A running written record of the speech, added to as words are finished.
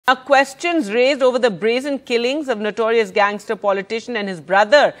Questions raised over the brazen killings of notorious gangster politician and his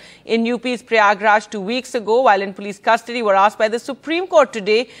brother in UP's Prayagraj 2 weeks ago while in police custody were asked by the Supreme Court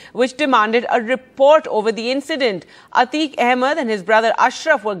today, which demanded a report over the incident. Atiq Ahmed and his brother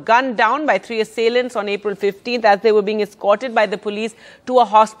Ashraf were gunned down by 3 assailants on April 15th as they were being escorted by the police to a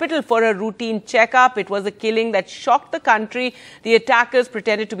hospital for a routine checkup. It was a killing that shocked the country. The attackers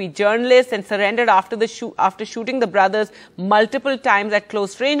pretended to be journalists and surrendered after shooting the brothers multiple times at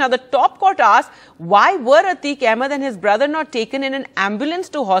close range. Now, the top court asked, why were Atiq Ahmed and his brother not taken in an ambulance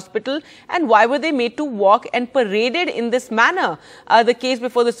to hospital, and why were they made to walk and paraded in this manner? The case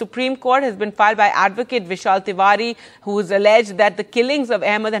before the Supreme Court has been filed by advocate Vishal Tiwari, who has alleged that the killings of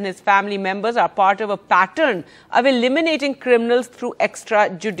Ahmed and his family members are part of a pattern of eliminating criminals through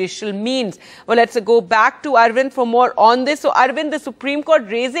extrajudicial means. Well, let's go back to Arvind for more on this. So, Arvind, the Supreme Court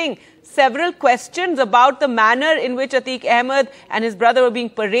raising several questions about the manner in which Atiq Ahmed and his brother were being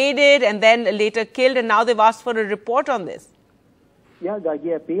paraded and then later killed, and now they've asked for a report on this. Yeah,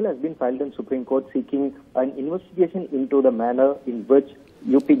 Gagi, appeal has been filed in Supreme Court seeking an investigation into the manner in which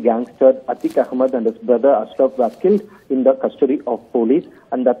UP gangster Atiq Ahmed and his brother Ashraf were killed in the custody of police,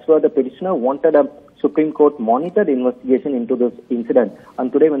 and that's where the petitioner wanted a Supreme Court monitored investigation into this incident.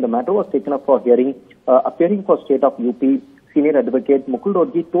 And today, when the matter was taken up for hearing, appearing for State of UP, Senior Advocate Mukul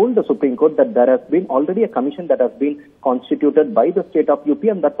Rogi told the Supreme Court that there has been already a commission that has been constituted by the State of UP,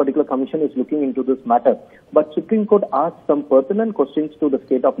 and that particular commission is looking into this matter. But Supreme Court asked some pertinent questions to the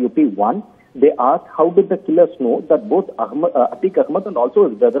State of UP. One, they asked how did the killers know that both Atiq Ahmed and also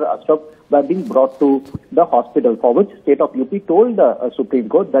his brother Ashraf were being brought to the hospital, for which State of UP told the Supreme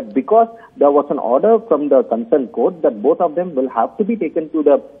Court that because there was an order from the concerned court that both of them will have to be taken to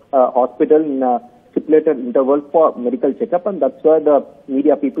the hospital in stipulated interval for medical checkup, and that's where the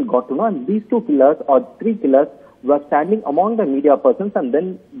media people got to know. And these two killers or three killers were standing among the media persons, and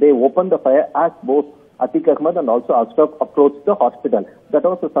then they opened the fire as both Atiq Ahmed and also Ashraf approached the hospital. That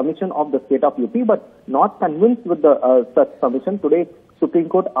was the submission of the State of UP, but not convinced with the such submission. Today, Supreme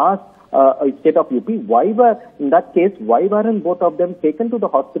Court asked State of UP, why weren't both of them taken to the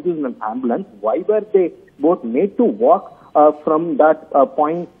hospital in an ambulance? Why were they both made to walk from that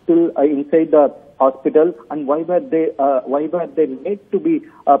point till inside the hospital, and why were they made to be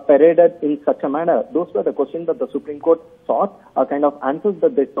paraded in such a manner? Those were the questions that the Supreme Court sought, kind of answers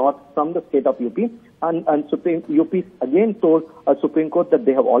that they sought from the State of UP. And UP again told Supreme Court that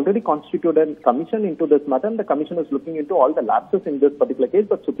they have already constituted a commission into this matter, and the commission is looking into all the lapses in this particular case.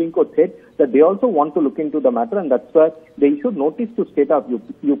 But Supreme Court said that they also want to look into the matter, and that's why they issued notice to State of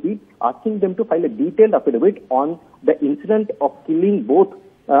UP asking them to file a detailed affidavit on the incident of killing both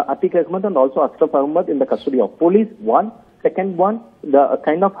Atiq Ahmed and also Ashraf Ahmed in the custody of police. Second one, the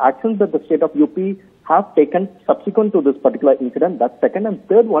kind of actions that the State of UP have taken subsequent to this particular incident. That's second. And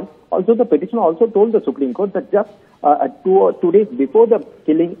third one, also the petitioner also told the Supreme Court that just 2 days before the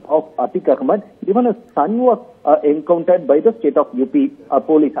killing of Atiq Ahmed, even his son was encountered by the State of UP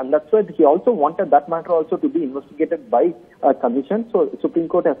police, and that's why he also wanted that matter also to be investigated by a commission. So Supreme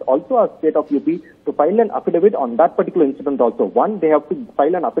Court has also asked State of UP to file an affidavit on that particular incident also. One, they have to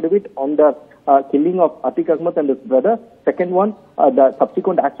file an affidavit on the killing of Atiq Ahmed and his brother. Second one, the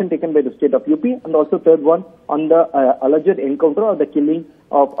subsequent action taken by the State of UP, and also third one on the alleged encounter or the killing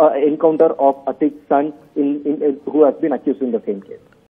of encounter of Atiq's son who has been accused in the same case.